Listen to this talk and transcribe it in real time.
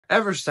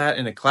Ever sat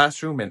in a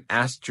classroom and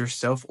asked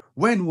yourself,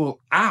 when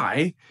will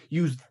I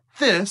use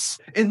this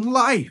in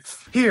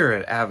life? Here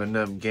at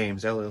AZZZ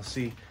Games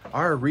LLC,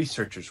 our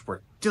researchers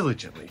work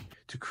diligently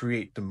to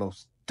create the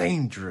most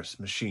dangerous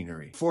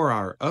machinery for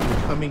our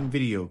upcoming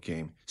video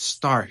game,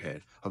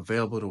 Starhead,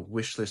 available to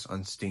wishlist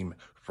on Steam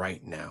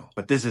right now.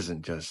 But this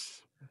isn't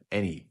just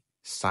any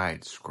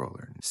side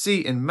scroller.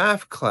 See, in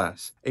math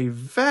class, a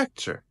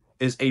vector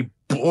is a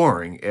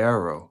boring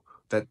arrow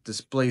that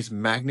displays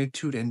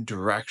magnitude and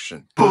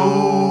direction.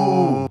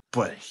 Boom!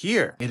 But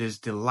here, it is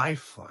the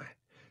lifeline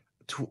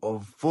to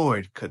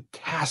avoid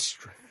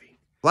catastrophe.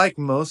 Like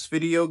most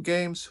video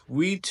games,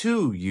 we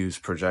too use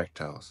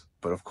projectiles.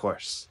 But of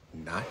course,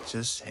 not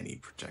just any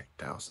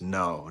projectiles.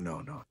 No.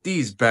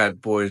 These bad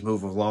boys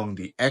move along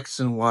the X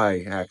and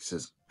Y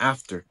axis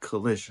after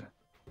collision.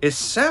 It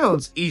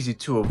sounds easy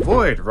to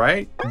avoid,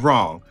 right?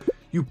 Wrong.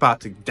 You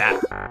about to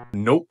die.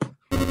 Nope.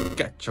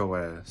 Got your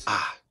ass.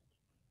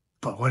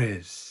 But what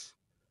is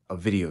a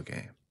video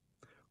game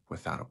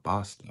without a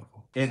boss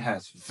level? It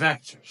has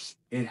vectors.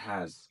 It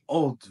has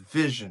old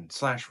vision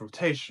 /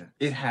 rotation.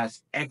 It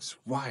has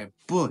XY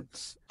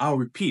bullets. I'll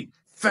repeat,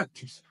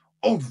 vectors,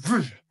 old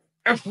vision,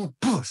 XY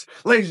bullets.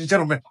 Ladies and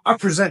gentlemen, I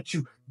present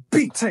you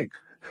B-Tank.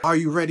 Are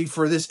you ready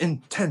for this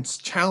intense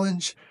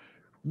challenge?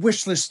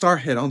 Wishlist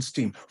Starhead on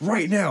Steam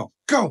right now.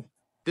 Go!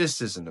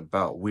 This isn't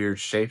about weird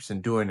shapes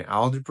and doing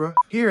algebra.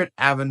 Here at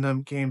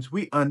AZZZ Games,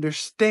 we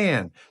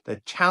understand the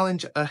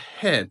challenge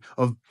ahead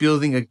of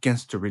building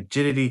against the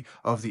rigidity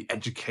of the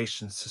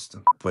education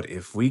system. But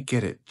if we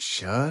get it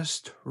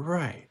just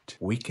right,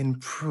 we can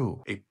prove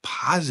a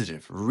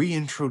positive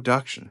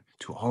reintroduction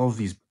to all of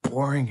these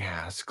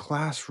boring-ass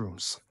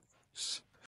classrooms.